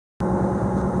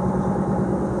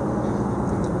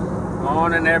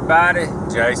Morning, everybody.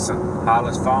 Jason,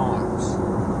 Hollis Farms.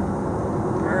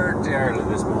 Pretty early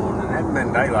this morning. Hasn't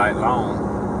been daylight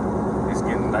long. It's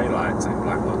getting daylight, seems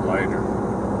like a little later.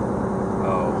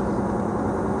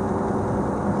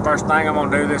 First thing I'm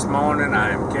going to do this morning, I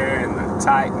am carrying the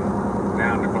Titan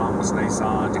down to Columbus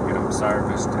Nissan to get them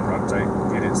serviced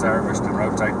and get it serviced and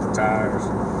rotate the tires.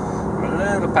 I'm a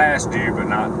little past due, but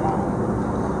not long.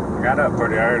 I got up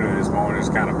pretty early this morning,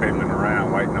 just kind of piddling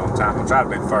around, waiting on time. I'll try to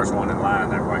be the first one in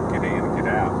line, everybody can get in and get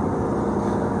out.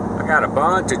 I got a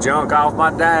bunch of junk off my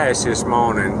dash this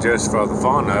morning, just for the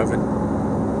fun of it.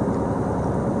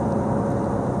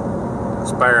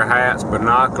 Spare hats,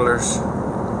 binoculars.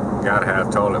 Gotta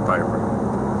have toilet paper.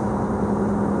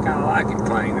 Kinda like it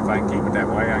clean. If I can keep it that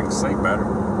way, I can see better.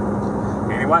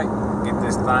 Anyway, get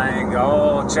this thing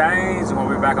all changed and we'll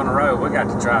be back on the road. We got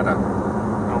to try to, I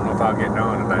don't know if I'll get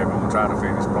done today, but I'm gonna try to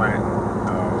finish planting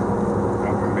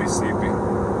over in Mississippi.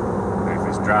 If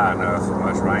it's dry enough, as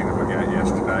much rain as we got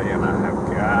yesterday, and I have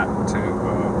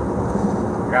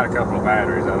got a couple of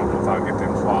batteries. I don't know if I'll get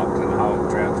them swapped in the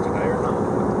hog traps today or not.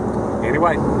 But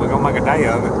anyway, we're gonna make a day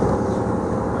of it.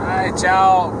 Alright,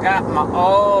 y'all, got my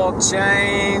oil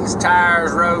changed,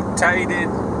 tires rotated.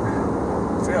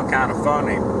 Feel kind of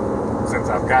funny since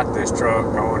I've got this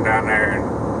truck going down there and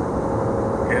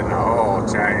getting the oil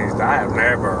changed. I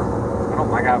don't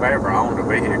think I've ever owned a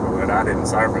vehicle that I didn't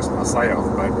service myself,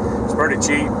 but it's pretty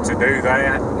cheap to do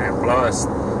that, and plus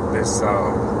this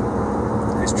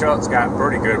truck's got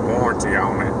pretty good warranty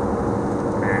on it,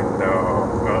 and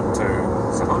up to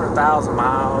 100,000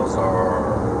 miles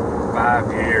or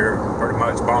 5 year, pretty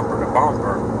much bumper to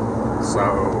bumper.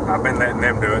 So I've been letting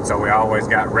them do it, so we always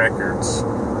got records,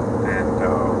 and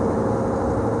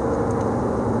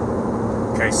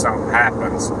in case something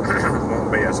happens, it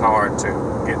won't be as hard to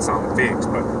get something fixed.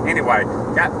 But anyway,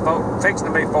 got fixing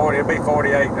to be 40, it'll be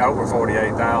 48, over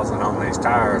 48,000 on these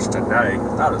tires today. I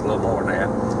thought it was a little more than that.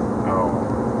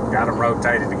 Got them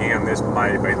rotated again. This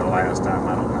may be the last time,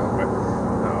 I don't know, but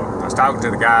I was talking to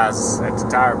the guys at the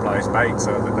tire place, Bates,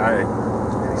 the other day.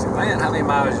 And he said, man, how many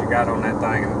miles you got on that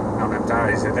thing, on them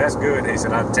tires? He said, that's good. He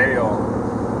said, I tell,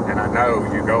 and I know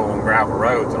you go on gravel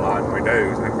roads a lot, and we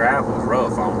do, and gravel's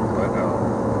rough on them, but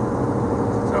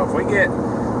so if we get,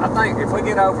 I think if we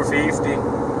get over 50,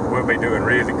 we'll be doing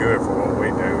really good for what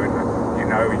we do. And you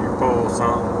know, you pull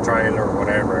some trailer or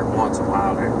whatever every once in a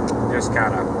while, and just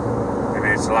kind of, and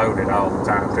it's loaded all the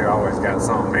time too, always got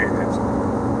something in it.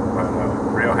 But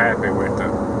real happy with the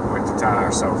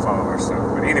tires so far. So,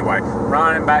 but anyway,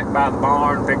 running back by the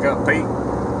barn, pick up Pete,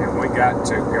 and we got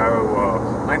to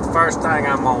go. I think the first thing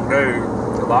I'm gonna do,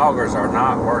 the loggers are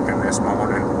not working this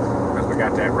morning because we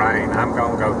got that rain. I'm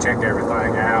gonna go check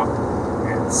everything out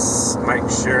and make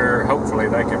sure, hopefully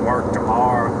they can work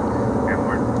tomorrow. And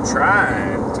we're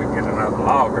trying to get another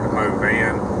logger to move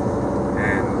in,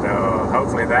 and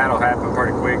hopefully that'll happen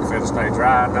pretty quick if it'll stay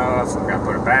dry enough. We've got to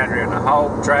put a battery in the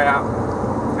hog trap,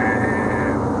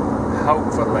 and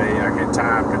hopefully I get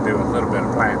time to do a little bit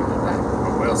of planting today.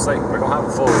 But we'll see. We're going to have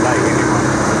a full day anyway.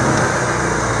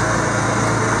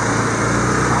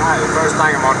 Alright, the first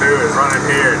thing I'm going to do is run in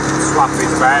here and swap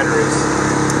these batteries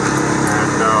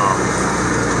and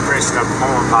freshen up the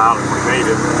corn pile if we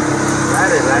need it. The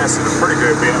battery lasted a pretty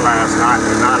good bit last night,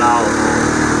 but not all of it.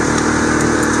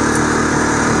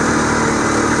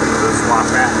 Swap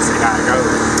that and see how it goes.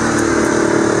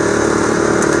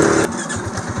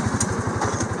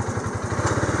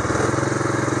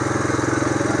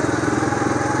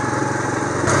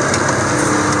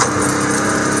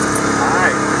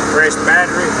 Alright, fresh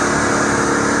battery,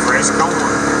 fresh corn.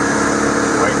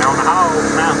 Waiting on the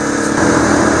hogs now.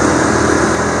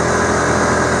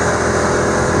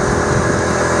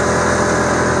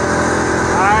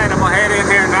 Alright, I'm gonna head in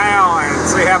here now and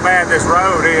see how bad this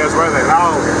road is where they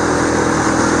log it.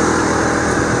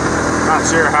 Not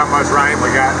sure how much rain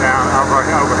we got down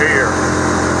over here.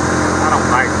 I don't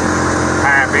think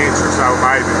half inch or so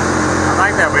maybe. I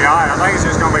think that'll be alright. I think it's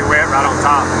just gonna be wet right on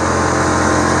top.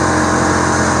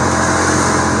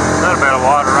 A little bit of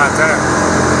water right there.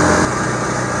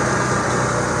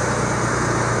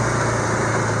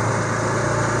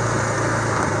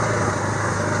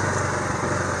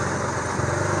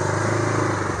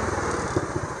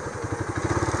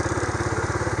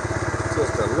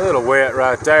 Just a little wet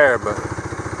right there, but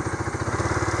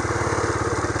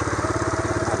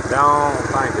I don't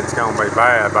think it's going to be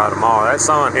bad by tomorrow. That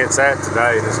sun hits that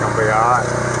today and it's going to be alright. I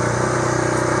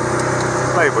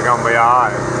think we're going to be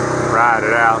alright. Ride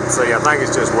it out and see. I think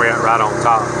it's just wet right on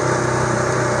top.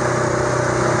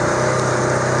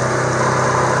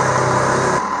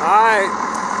 Alright,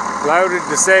 Loaded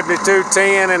the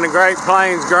 7210 in the Great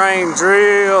Plains grain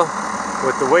drill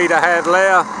with the wheat I had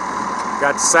left.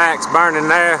 Got the sacks burning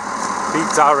there.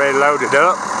 Pete's already loaded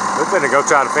up. We're gonna go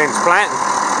try to finish planting.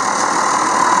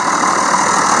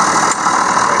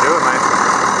 How you doing, man?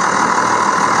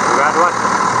 You got what?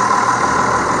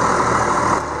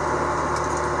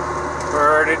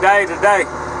 Pretty day today.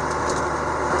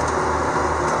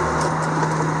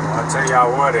 I'll tell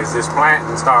y'all what, as this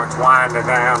planting starts winding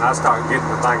down, I start getting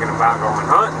to thinking about going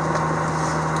hunting.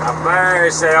 I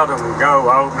very seldom go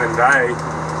opening day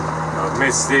of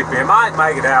Mississippi. I might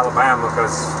make it to Alabama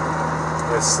because,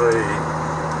 let's see.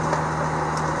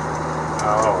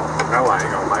 Oh, no, I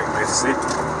ain't gonna make Mississippi.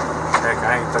 Heck,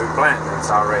 I ain't through planting,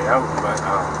 it's already open, but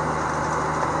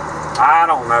I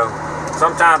don't know.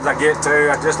 Sometimes I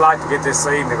just like to get this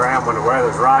seed in the ground when the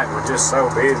weather's right. We're just so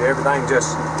busy, everything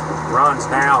just runs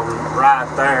down right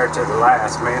there to the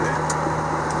last minute.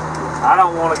 I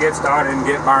don't want to get started and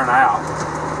get burned out.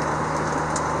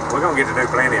 We're going to get to do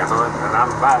plenty of hunting, and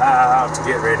I'm about to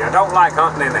get ready. I don't like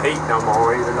hunting in the heat no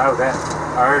more, even though that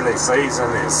early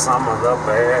season is some of the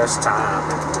best time.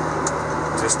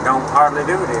 Just don't hardly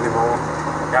do it anymore.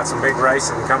 Got some big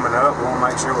racing coming up. We want to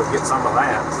make sure we get some of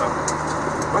that. So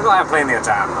we're going to have plenty of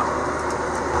time though.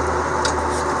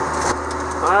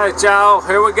 Alright y'all,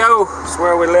 here we go. It's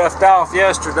where we left off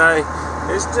yesterday.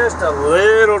 It's just a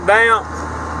little damp,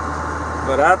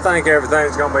 but I think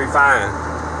everything's going to be fine.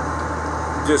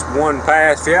 Just one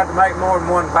pass. If you have to make more than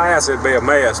one pass, it'd be a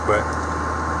mess, but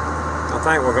I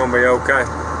think we're going to be okay.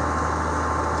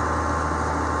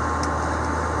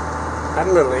 Had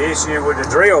a little issue with the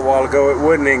drill a while ago. It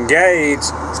wouldn't engage.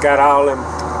 It's got all them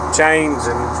chains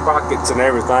and sprockets and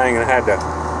everything, and I had to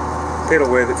fiddle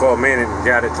with it for a minute and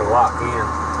got it to lock in.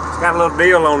 It's got a little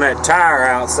deal on that tire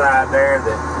outside there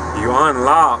that you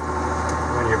unlock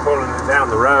when you're pulling it down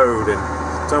the road, and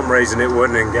for some reason it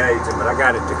wouldn't engage it, but I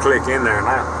got it to click in there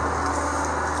now.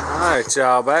 Alright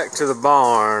y'all, back to the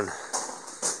barn.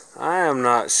 I am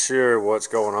not sure what's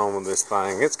going on with this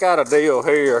thing. It's got a deal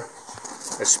here.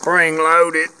 It's spring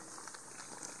loaded.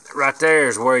 Right there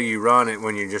is where you run it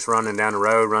when you're just running down the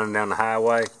road, running down the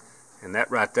highway. And that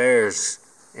right there is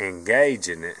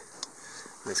engaging it.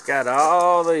 It's got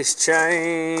all these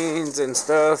chains and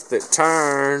stuff that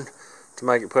turn to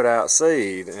make it put out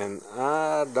seed. And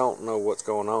I don't know what's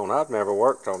going on. I've never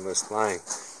worked on this thing.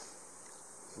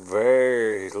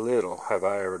 Very little have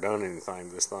I ever done anything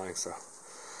to this thing. So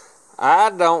I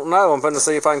don't know. I'm going to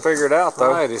see if I can figure it out though.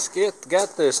 Alright, it's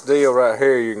got this deal right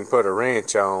here you can put a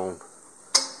wrench on.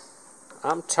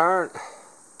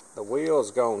 The wheel's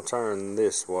gonna turn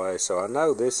this way, so I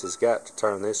know this has got to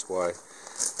turn this way. And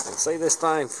see this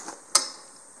thing?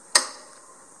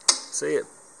 See it?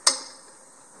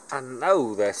 I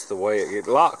know that's the way it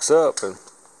locks up and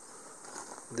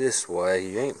this way.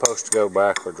 You ain't supposed to go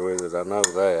backwards with it, I know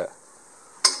that.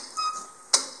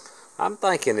 I'm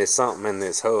thinking there's something in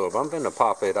this hub. I'm gonna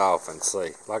pop it off and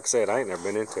see. Like I said, I ain't never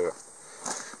been into it.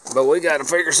 But we gotta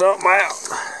figure something out.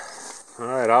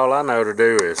 Alright, all I know to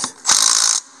do is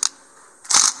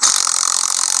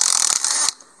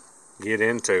get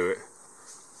into it.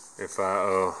 If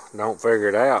I don't figure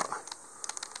it out,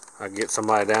 I get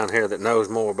somebody down here that knows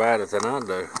more about it than I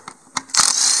do.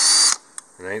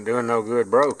 It ain't doing no good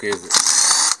broke, is it?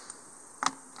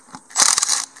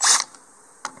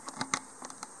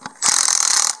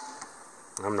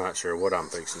 I'm not sure what I'm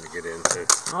fixing to get into.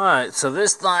 Alright, so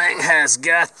this thing has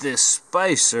got this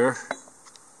spacer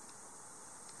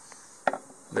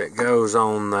that goes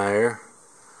on there,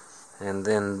 and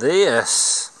then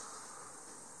this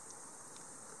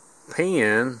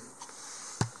pin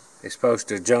is supposed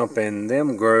to jump in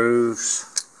them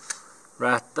grooves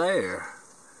right there.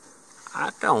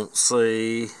 I don't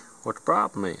see what the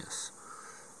problem is.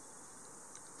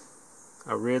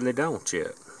 I really don't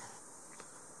yet.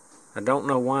 I don't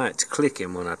know why it's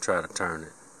clicking when I try to turn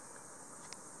it.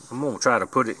 I'm gonna try to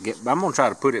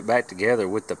put it back together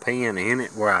with the pin in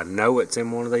it where I know it's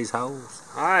in one of these holes.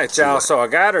 Alright y'all, so I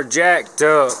got her jacked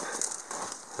up.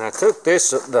 And I took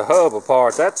the hub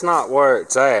apart. That's not where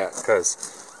it's at, because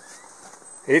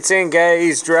it's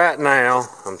engaged right now.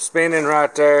 I'm spinning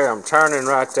right there, I'm turning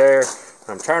right there,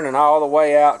 I'm turning all the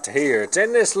way out to here. It's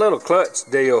in this little clutch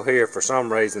deal here for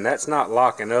some reason. That's not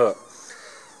locking up.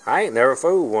 I ain't never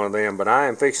fooled one of them, but I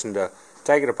am fixing to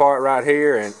take it apart right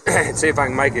here and see if I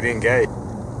can make it engage.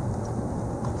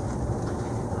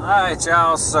 Alright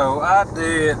y'all, so I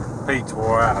did. Pete's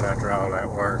wore out after all that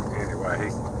work. Anyway,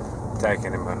 he's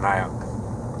taking him a nap.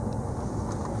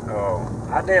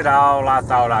 I did all I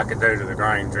thought I could do to the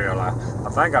grain drill. I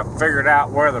think I figured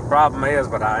out where the problem is,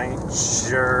 but I ain't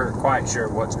quite sure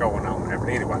what's going on there. But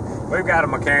anyway, we've got a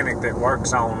mechanic that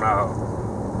works on our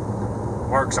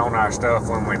stuff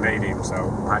when we need him, so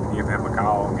I can give him a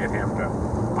call and get him to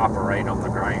operate on the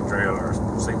grain drill or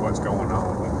see what's going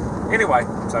on. But anyway,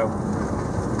 so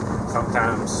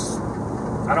sometimes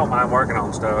I don't mind working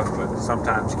on stuff, but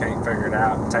sometimes you can't figure it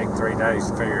out. It takes 3 days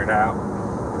to figure it out.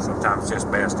 Sometimes it's just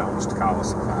best on us to call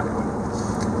somebody.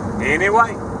 But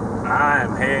anyway, I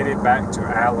am headed back to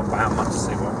Alabama to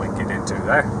see what we can get into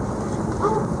there.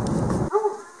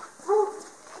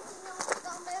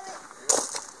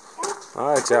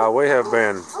 Alright, y'all, we have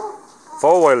been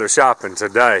four-wheeler shopping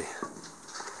today.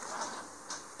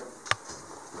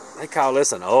 They call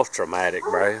this an Ultramatic,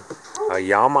 bro. A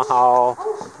Yamaha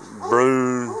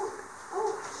Bruin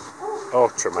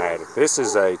Ultramatic. This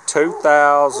is a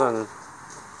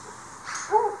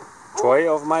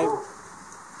 2012 maybe?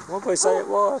 What did we say it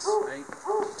was?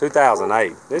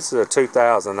 2008. This is a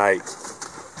 2008.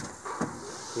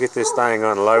 Get this thing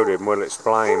unloaded and we'll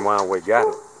explain why we got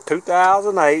it.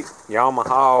 2008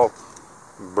 Yamaha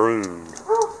Bruin,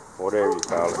 whatever you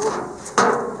call it.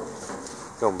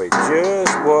 It's gonna be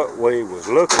just what we was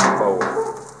looking for.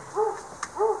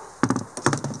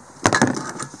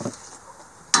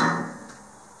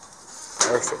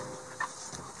 Perfect.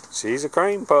 She's a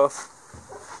cream puff.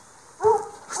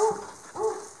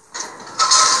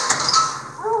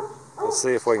 Let's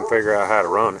see if we can figure out how to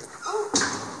run it.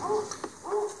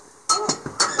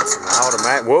 It's an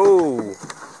automatic. Whoa!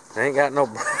 Ain't got no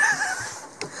brake.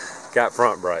 Got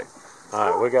front brake.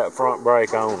 Alright, we got front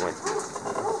brake only.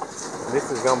 This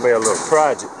is gonna be a little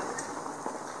project.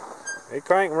 It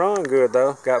crank run good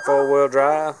though. Got 4-wheel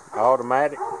drive,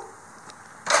 automatic.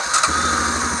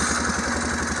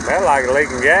 Smell like a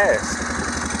leaking gas.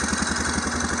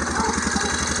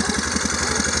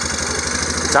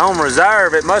 It's on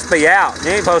reserve. It must be out.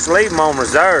 You ain't supposed to leave them on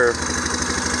reserve.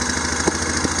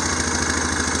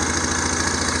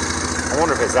 I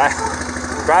wonder if it's out.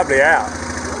 Probably out.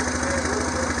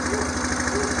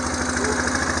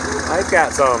 It's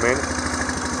got some in it.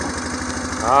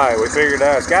 Alright, we figured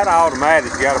out. It's got an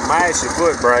automatic. You got to mash your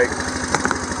foot brake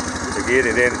to get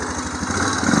it in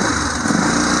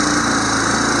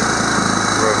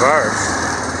reverse.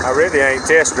 I really ain't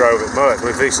test drove it much.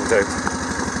 We're fixing to.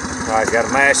 Alright, got a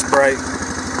mash brake.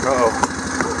 Uh-oh.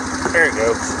 There it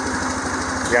goes.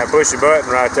 You got to push the button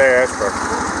right there. That's for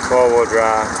 4-wheel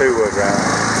drive, 2-wheel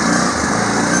drive.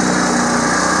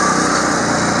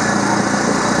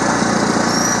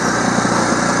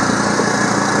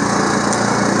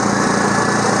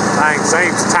 Thing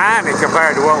seems tiny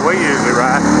compared to what we usually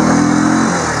ride.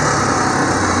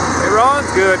 It runs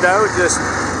good though, just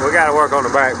we got to work on the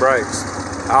back brakes.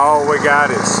 All we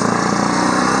got is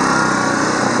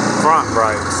front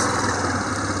brakes.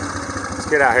 Let's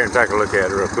get out here and take a look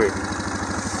at it real quick.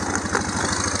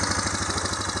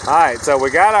 Alright, so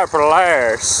we got our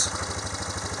Polaris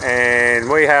and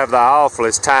we have the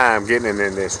awfulest time getting it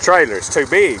in this trailer. It's too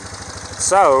big.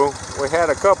 So we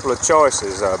had a couple of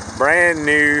choices, a brand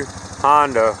new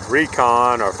Honda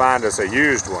Recon or find us a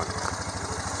used one.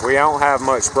 We don't have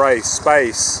much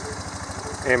space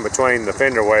in between the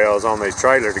fender wells on these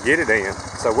trailers to get it in.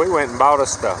 So we went and bought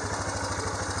us the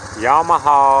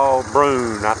Yamaha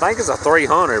Bruin. I think it's a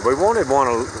 300. We wanted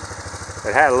one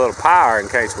that had a little power in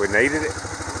case we needed it.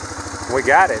 We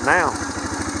got it now.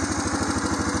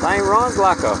 Thing runs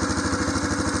like a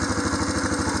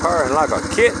purring like a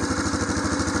kitten.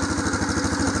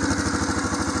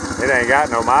 It ain't got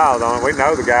no miles on it. We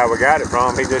know the guy we got it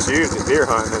from. He just used it deer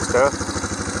hunting and stuff.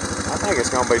 I think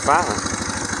it's gonna be fine.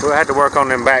 We'll have to work on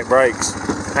them back brakes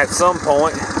at some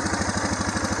point.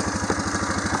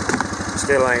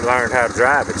 Still ain't learned how to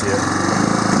drive it yet.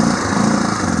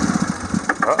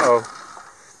 Uh-oh.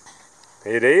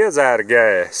 It is out of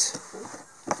gas.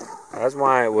 That's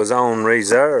why it was on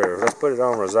reserve. Let's put it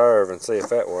on reserve and see if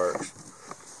that works.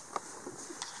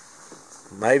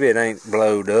 Maybe it ain't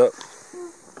blowed up.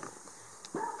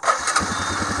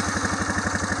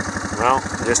 No,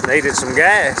 just needed some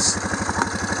gas.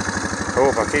 Oh,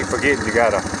 if I keep forgetting, you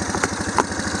gotta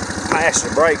mash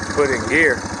the brake to put it in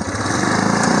gear.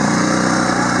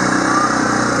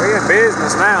 We're in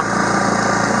business now.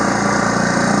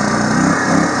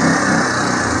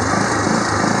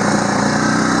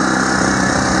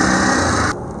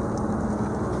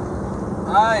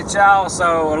 Alright, y'all,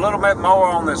 so a little bit more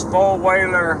on this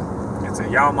 4-wheeler. It's a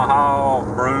Yamaha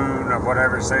Bruin or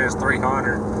whatever it says,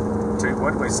 300.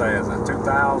 What did we say? Is it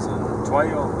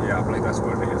 2012? Yeah, I believe that's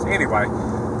what it is. Anyway,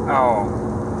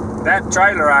 that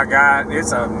trailer I got,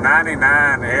 it's a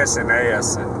 99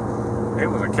 S&S, and it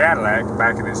was a Cadillac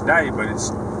back in its day, but it's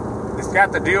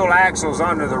got the dual axles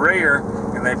under the rear,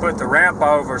 and they put the ramp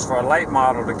overs for a late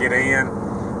model to get in,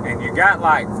 and you got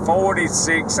like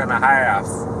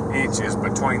 46.5 inches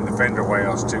between the fender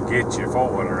wells to get your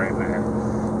four-wheeler in there.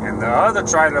 And the other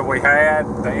trailer we had,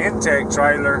 the Intake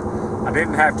trailer, I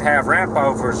didn't have to have ramp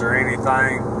overs or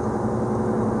anything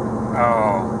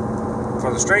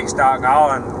for the street stock and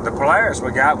all, and the Polaris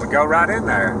we got would go right in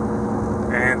there.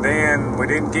 And then we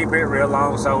didn't keep it real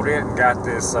long, sold it, and got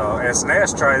this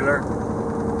S&S trailer.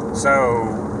 So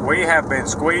we have been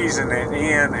squeezing it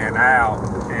in and out,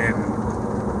 and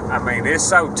I mean, it's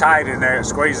so tight in there, it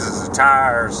squeezes the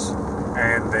tires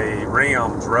and the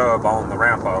rims rub on the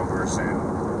ramp overs. And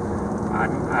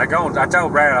I told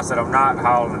Brad, I said, I'm not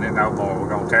hauling it no more. We're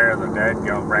going to tear the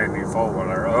dadgum brand new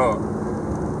four-wheeler up.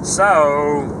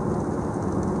 So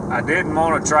I didn't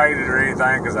want to trade it or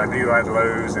anything because I knew I'd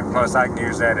lose, and plus I can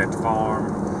use that at the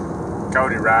farm.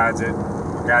 Cody rides it,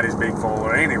 got his big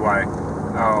four-wheeler anyway.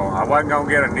 I wasn't going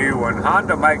to get a new one.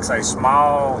 Honda makes a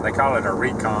small, they call it a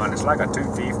Recon. It's like a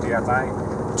 250, I think,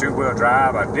 two-wheel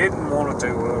drive. I didn't want a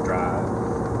two-wheel drive.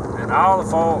 And all the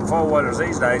four-wheelers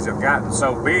these days have gotten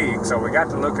so big, so we got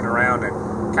to looking around and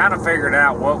kind of figured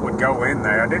out what would go in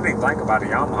there. I didn't even think about a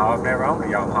Yamaha. I've never owned a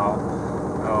Yamaha.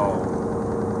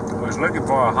 I was looking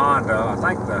for a Honda. I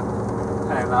think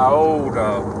an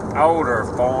older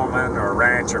Foreman or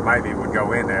Rancher maybe would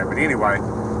go in there. But anyway,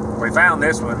 we found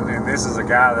this one, and this is a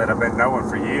guy that I've been knowing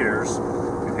for years,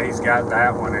 and he's got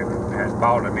that one and has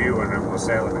bought a new one and was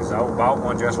selling his old, bought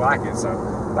one just like it. So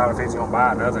I thought if he's going to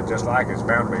buy another just like it, it's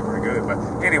bound to be pretty good. But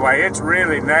anyway, it's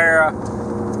really narrow,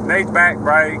 needs back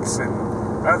brakes, and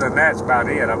other than that, it's about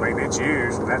it. I mean, it's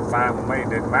used, and that's fine with me. It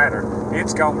didn't matter.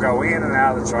 It's going to go in and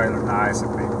out of the trailer nice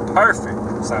and be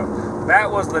perfect. So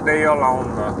that was the deal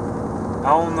on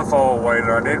the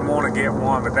four-wheeler. I didn't want to get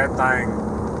one, but that thing,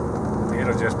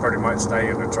 it'll just pretty much stay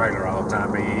in the trailer all the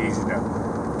time. Be easy to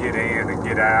get in and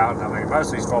get out. I mean, most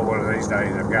of these four-wheelers these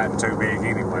days have gotten too big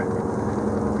anyway.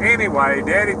 But anyway,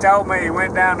 Daddy told me he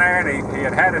went down there and he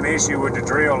had an issue with the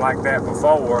drill like that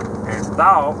before and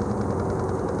thought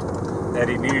that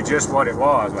he knew just what it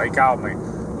was. Well, he called me a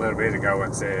little bit ago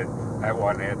and said that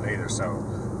wasn't it either. So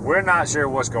we're not sure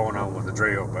what's going on with the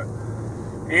drill, but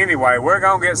anyway, we're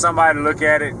going to get somebody to look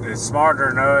at it that's smarter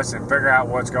than us and figure out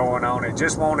what's going on. It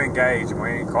just won't engage, and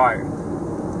we ain't quite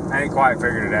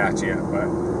figured it out yet. But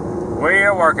we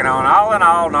are working on it. All in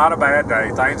all, not a bad day.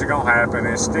 Things are going to happen.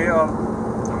 It's still,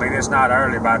 I mean, it's not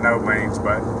early by no means,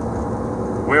 but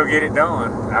we'll get it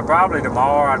done. Probably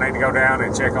tomorrow I need to go down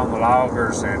and check on the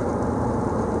loggers and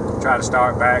try to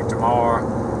start back tomorrow.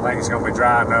 I think it's going to be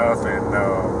dry enough, and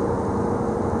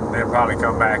they'll probably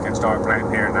come back and start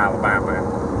planting here in Alabama. And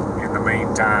in the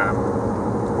meantime,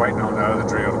 waiting on the other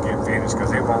drill to get finished,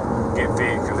 because it won't get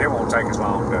fixed, because it won't take as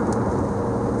long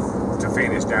to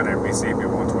finish down there in Mississippi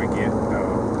once we get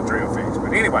the drill fixed.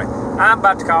 But anyway, I'm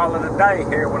about to call it a day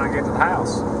here when I get to the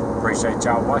house. Appreciate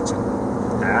y'all watching.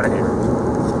 Out of here.